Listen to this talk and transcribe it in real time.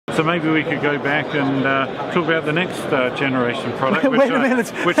So maybe we could go back and talk about the next generation product, Wait a minute.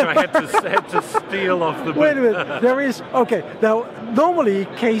 which I had to steal off the book. Wait a minute. There is, okay, now normally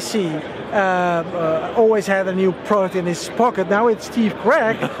KC always had a new product in his pocket. Now it's Steve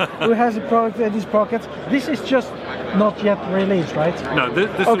Cragg who has a product in his pocket. This is just not yet released, right? No,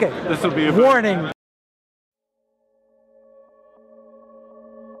 this will be a warning.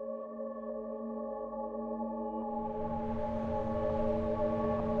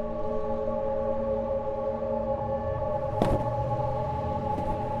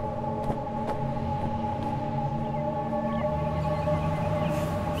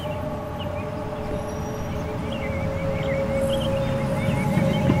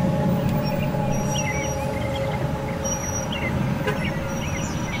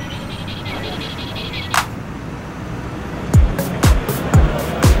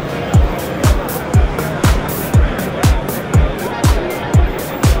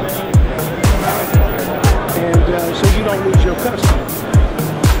 So you don't lose your customer.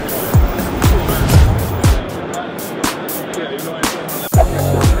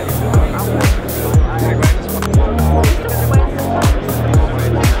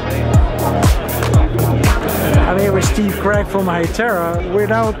 I'm here with Steve Cragg from Hytera. We're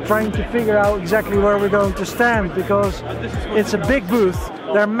now trying to figure out exactly where we're going to stand because it's a big booth.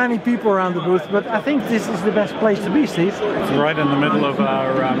 There are many people around the booth, but I think this is the best place to be, Steve. It's right in the middle of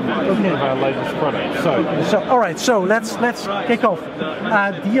our latest product. So all right. So let's kick off.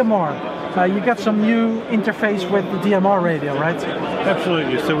 DMR. You got some new interface with the DMR radio, right?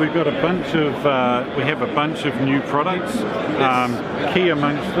 Absolutely. So we've got a bunch of we have a bunch of new products. Key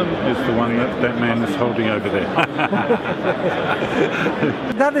amongst them is the one that man is holding over there.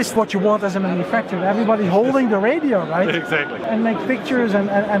 That is what you want as a manufacturer. Everybody holding the radio, right? Exactly. And make pictures and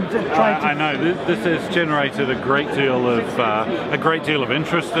try to. I know this has generated a great deal of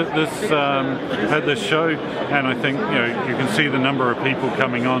interest at this show, and I think you can see the number of people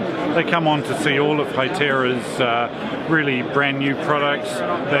coming on. They come on to see all of Hytera's really brand new products.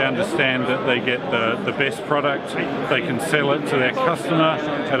 They understand that they get the best product. They can sell it to their customer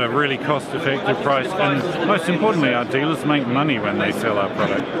at a really cost-effective price, and most importantly, our dealers make money when they sell our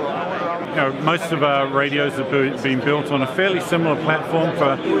product. Most of our radios have been built on a fairly similar platform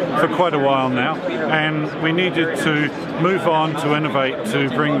for quite a while now, and we needed to move on to innovate to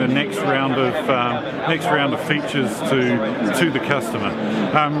bring the next round of features to the customer.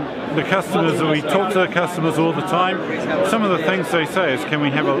 The customers, we talk to the customers all the time. Some of the things they say is, can we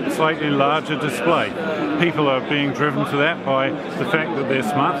have a slightly larger display? People are being driven to that by the fact that their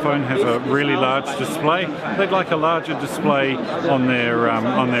smartphone has a really large display. They'd like a larger display on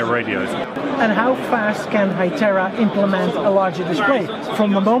their radios. And how fast can Hytera implement a larger display?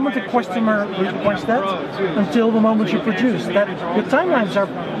 From the moment the customer requests that until the moment you produce. That the timelines are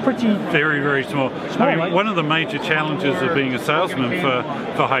pretty very small. I mean, one of the major challenges of being a salesman for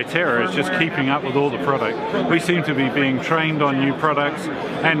Hytera is just keeping up with all the product. We seem to be being trained on new products,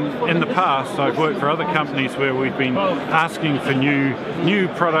 and in the past I've worked for other companies where we've been asking for new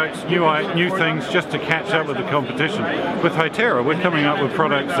products, new things just to catch up with the competition. With Hytera, we're coming up with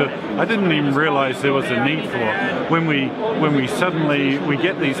products that I didn't even realize there was a need for. When we suddenly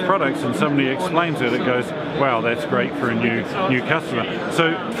get these products and somebody explains it, it goes, wow, that's great for a new customer.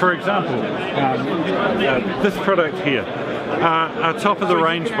 So for example, this product here, our top of the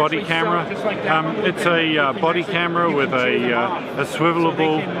range body camera. It's a body camera with a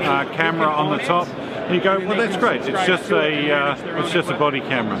swivelable camera on the top. You go, well, that's great. It's just a body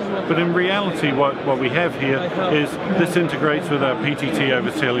camera. But in reality, what we have here is this integrates with our PTT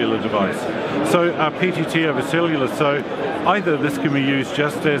over cellular device. So our PTT over cellular. So either this can be used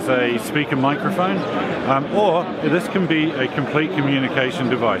just as a speaker microphone, or this can be a complete communication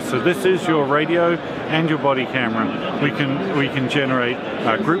device. So this is your radio and your body camera. We can generate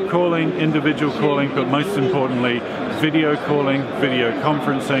group calling, individual calling, but most importantly, video calling, video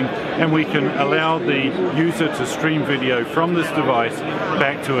conferencing, and we can allow the user to stream video from this device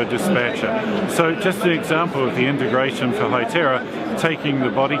back to a dispatcher. So just an example of the integration for Hytera, taking the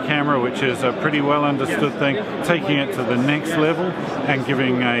body camera, which is a pretty well understood thing, taking it to the next level and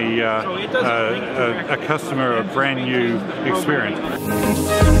giving a customer a brand new experience.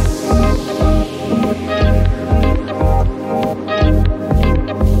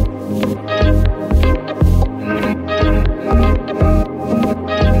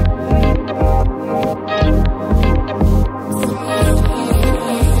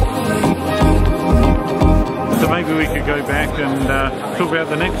 go back and talk about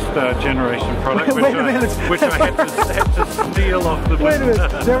the next generation product, Wait a minute. which I had to steal off the book. Wait a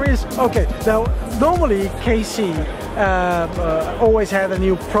minute, there is, okay, now normally KC always had a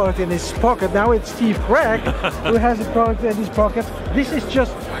new product in his pocket. Now it's Steve Cragg who has a product in his pocket. This is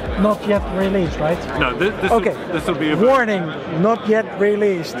just not yet released, right? No, this will be warning, not yet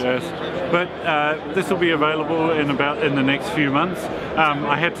released. Yes, but this will be available in the next few months.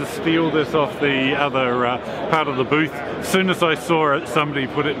 I had to steal this off the other part of the booth. As soon as I saw it, somebody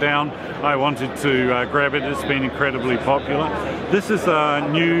put it down, I wanted to grab it. It's been incredibly popular. This is a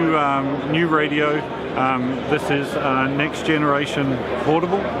new radio. This is a Next Generation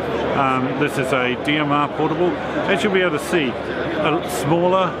portable. This is a DMR portable. As you'll be able to see,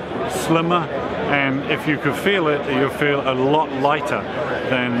 smaller, slimmer, and if you could feel it, you'll feel a lot lighter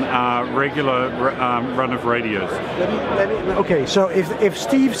than regular run of radios. Okay, so if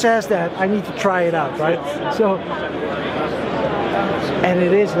Steve says that, I need to try it out, right? Yes. So, and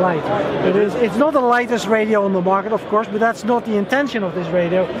it is lighter. It's not the lightest radio on the market, of course, but that's not the intention of this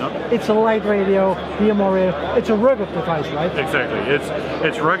radio. No. It's a light radio, DMR radio. It's a rugged device, right? Exactly.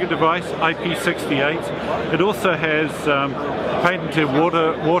 It's a rugged device, IP68. It also has patented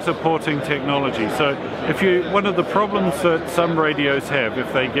water porting technology. So one of the problems that some radios have,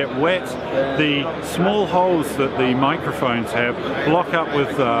 if they get wet, the small holes that the microphones have block up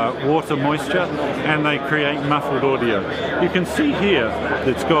with water moisture, and they create muffled audio. You can see here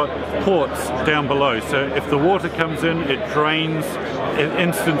it's got ports down below, so if the water comes in, it drains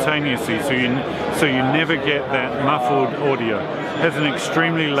instantaneously, so you never get that muffled audio. It has an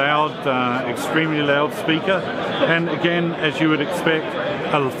extremely loud speaker, and again, as you would expect,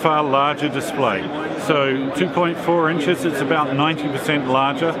 a far larger display. So 2.4 inches, it's about 90%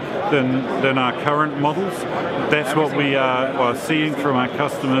 larger than our current models. That's what we are seeing from our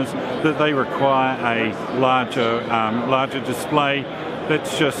customers, that they require a larger display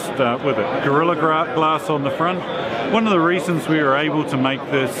that's just with it. Gorilla Glass on the front. One of the reasons we were able to make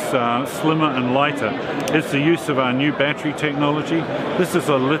this slimmer and lighter is the use of our new battery technology. This is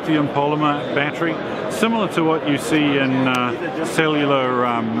a lithium polymer battery, similar to what you see in cellular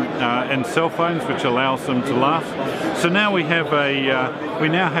and cell phones, which allows them to last. So now we have a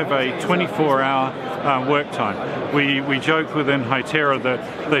 24-hour work time. We joke within Hytera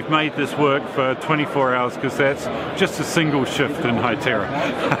that they've made this work for 24 hours because that's just a single shift in Hytera.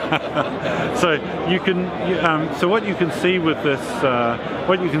 So what you can see with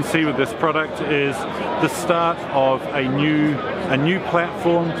this product is the start of a new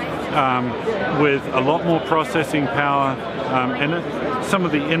platform with a lot more processing power in it. Some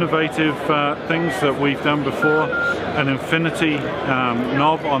of the innovative things that we've done before: an infinity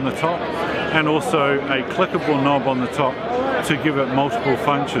knob on the top, and also a clickable knob on the top to give it multiple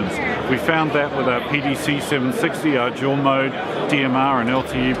functions. We found that with our PDC 760, our dual mode DMR and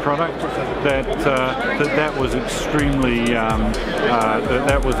LTE product, that was extremely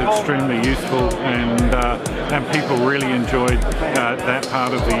useful, and people really enjoyed that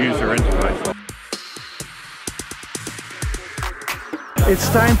part of the user interface. It's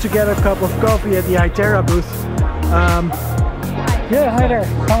time to get a cup of coffee at the Hytera booth. Yeah, hi there.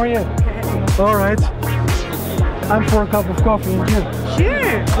 How are you? All right. I'm for a cup of coffee, and you?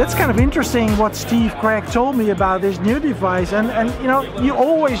 Sure. That's kind of interesting what Steve Cragg told me about this new device. And you know, you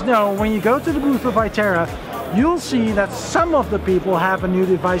always know when you go to the booth of Hytera, you'll see that some of the people have a new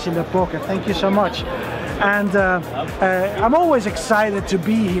device in their pocket. Thank you so much. And I'm always excited to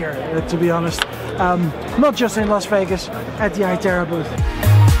be here, to be honest. Not just in Las Vegas, at the Hytera booth.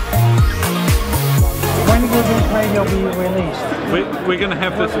 When will this radio be released? We're going to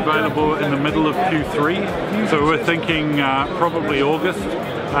have this available in the middle of Q3, so we're thinking probably August.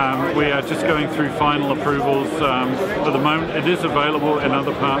 We are just going through final approvals at the moment. It is available in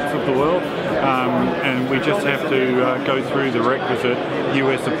other parts of the world, and we just have to go through the requisite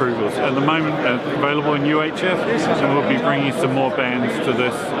US approvals. At the moment, available in UHF, and we'll be bringing some more bands to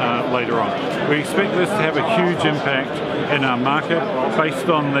this later on. We expect this to have a huge impact in our market, based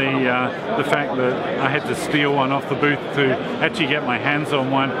on the fact that I had to steal one off the booth to actually get my hands on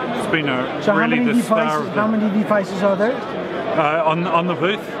one. It's been So really the star of how many devices are there? On the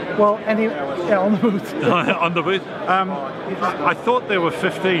booth? Well, on the booth. On the booth? I thought there were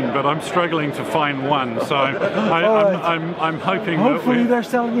 15, but I'm struggling to find one. So I'm hoping. Hopefully they're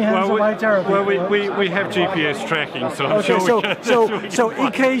selling you hands on Hytera. Well, we have GPS tracking, so I'm okay, sure so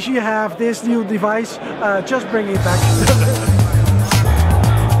in case you have this new device, just bring it back.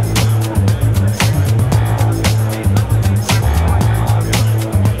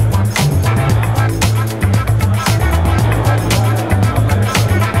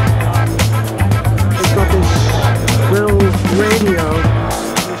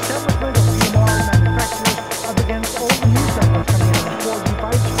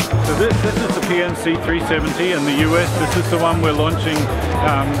 70 in the US. This is the one we're launching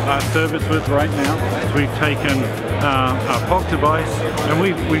our service with right now. So we've taken our POC device and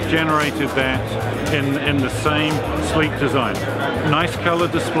we've generated that in the same sleek design. Nice color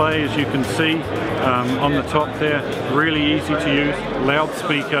display, as you can see on the top there. Really easy to use,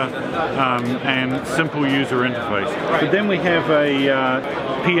 loudspeaker, and simple user interface. But then we have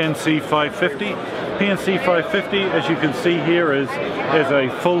a PNC 550. PNC 550, as you can see here, is a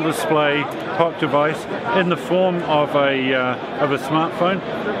full display POC device in the form of a smartphone,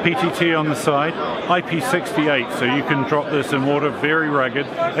 PTT on the side, IP68, so you can drop this in water, very rugged,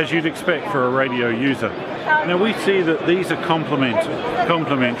 as you'd expect for a radio user. Now we see that these are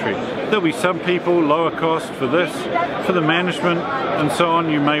complementary. There'll be some people lower cost for this, for the management and so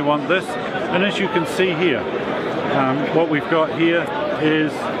on, you may want this. And as you can see here, what we've got here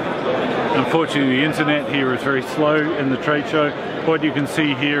is, unfortunately the internet here is very slow in the trade show. What you can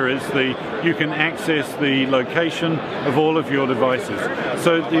see here is you can access the location of all of your devices.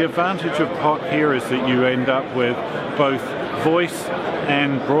 So the advantage of POC here is that you end up with both voice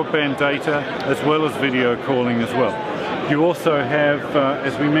and broadband data as well as video calling as well. You also have,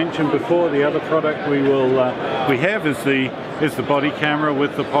 as we mentioned before, the other product we have is the body camera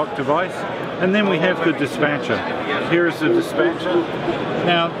with the POC device, and then we have the dispatcher. Here is the dispatcher.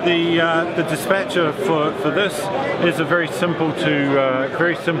 Now the dispatcher for this is a very simple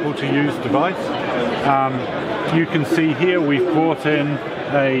to use device. You can see here we've brought in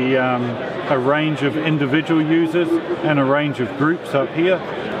a range of individual users and a range of groups up here.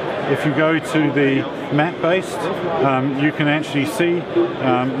 If you go to the map-based, you can actually see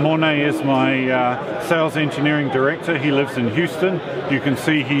Mornay is my sales engineering director. He lives in Houston. You can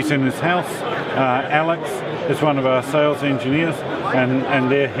see he's in his house. Alex is one of our sales engineers,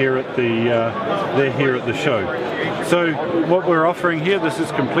 and they're here at the show. So what we're offering here, this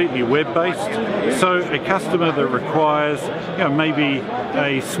is completely web-based. So a customer that requires, maybe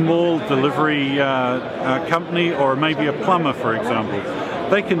a small delivery company, or maybe a plumber, for example,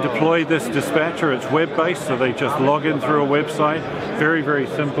 they can deploy this dispatcher. It's web-based, so they just log in through a website. Very, very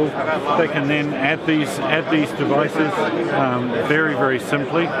simple. They can then add these devices very, very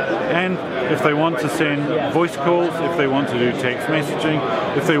simply. And if they want to send voice calls, if they want to do text messaging,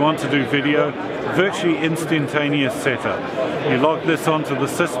 if they want to do video, virtually instantaneous setup. You log this onto the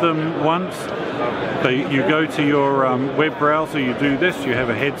system once. You go to your web browser, you do this, you have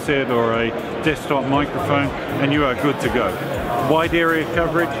a headset or a desktop microphone, and you are good to go. Wide area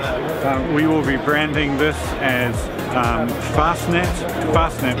coverage. We will be branding this as Fastnet.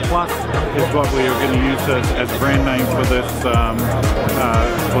 Fastnet Plus is what we are going to use as a brand name for this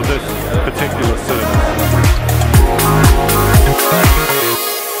particular service.